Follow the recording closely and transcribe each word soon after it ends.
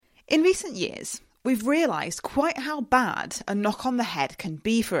In recent years, we've realised quite how bad a knock on the head can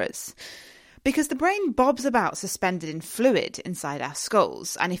be for us. Because the brain bobs about suspended in fluid inside our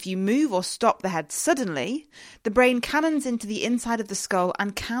skulls, and if you move or stop the head suddenly, the brain cannons into the inside of the skull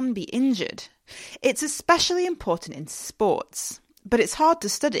and can be injured. It's especially important in sports, but it's hard to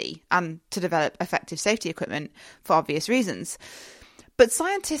study and to develop effective safety equipment for obvious reasons. But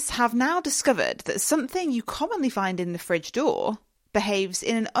scientists have now discovered that something you commonly find in the fridge door behaves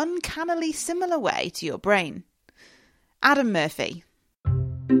in an uncannily similar way to your brain. Adam Murphy.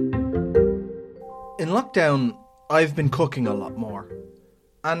 In lockdown, I've been cooking a lot more.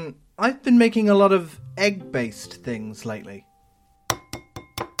 And I've been making a lot of egg-based things lately.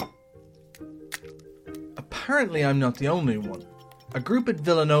 Apparently I'm not the only one. A group at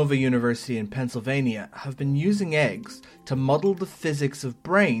Villanova University in Pennsylvania have been using eggs to model the physics of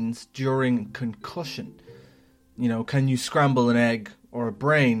brains during concussion. You know, can you scramble an egg or a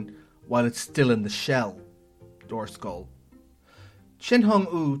brain while it's still in the shell or skull? Chin-Hong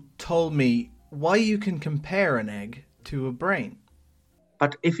Wu told me why you can compare an egg to a brain.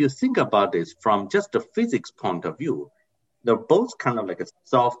 But if you think about this from just a physics point of view, they're both kind of like a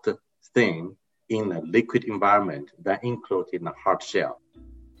soft thing in a liquid environment that included in a hard shell.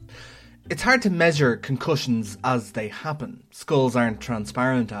 It's hard to measure concussions as they happen. Skulls aren't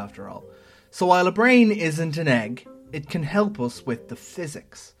transparent after all. So while a brain isn't an egg, it can help us with the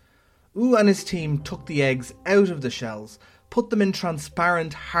physics. Wu and his team took the eggs out of the shells, put them in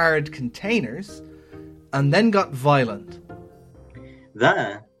transparent, hard containers, and then got violent.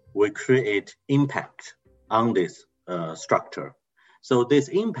 Then we create impact on this structure. So this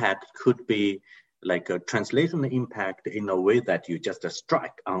impact could be like a translational impact in a way that you just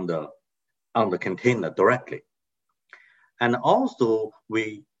strike on the container directly. And also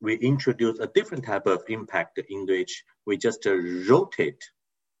we introduce a different type of impact in which we just rotate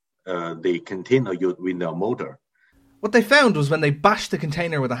the container with a motor. What they found was when they bashed the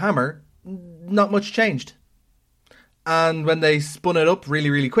container with a hammer, not much changed. And when they spun it up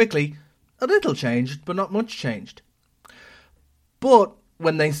really, really quickly, a little changed, but not much changed. But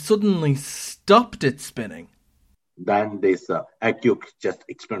when they suddenly stopped it spinning, then this egg yolk just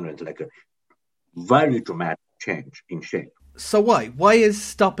experienced like a very dramatic change in shape. So why? Why is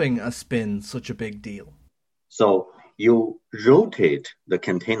stopping a spin such a big deal? So you rotate the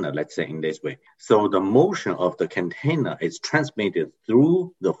container, let's say in this way. So the motion of the container is transmitted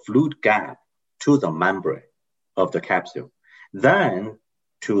through the fluid gap to the membrane of the capsule. Then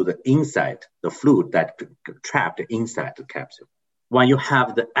to the inside, the fluid that trapped inside the capsule. When you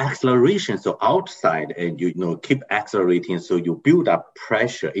have the acceleration, so outside, and you keep accelerating, so you build up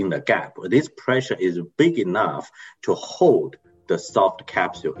pressure in the gap. This pressure is big enough to hold the soft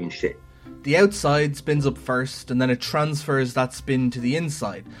capsule in shape. The outside spins up first, and then it transfers that spin to the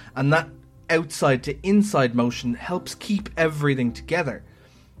inside. And that outside to inside motion helps keep everything together.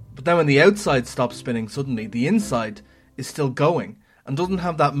 But then when the outside stops spinning suddenly, the inside is still going and doesn't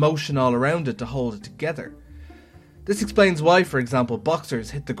have that motion all around it to hold it together. This explains why, for example,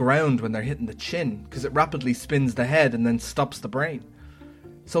 boxers hit the ground when they're hitting the chin, because it rapidly spins the head and then stops the brain.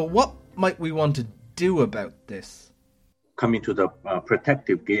 So what might we want to do about this? Coming to the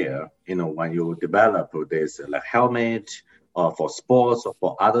protective gear, when you develop this like helmet or for sports or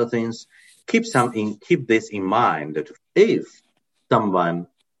for other things, keep this in mind that if someone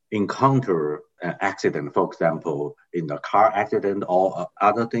encounter an accident, for example, in a car accident or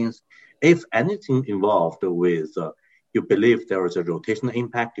other things, if anything involved with, you believe there is a rotational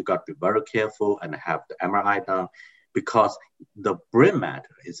impact, you got to be very careful and have the MRI done, because the brain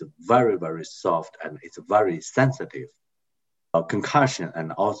matter is very, very soft and it's very sensitive. Concussion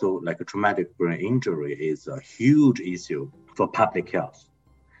and also like a traumatic brain injury is a huge issue for public health.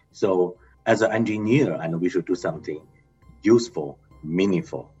 So as an engineer, and we should do something useful,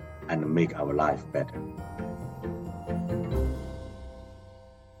 meaningful, and make our life better.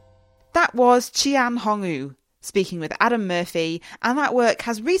 That was Chin-Hong Wu speaking with Adam Murphy, and that work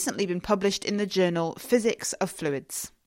has recently been published in the journal Physics of Fluids.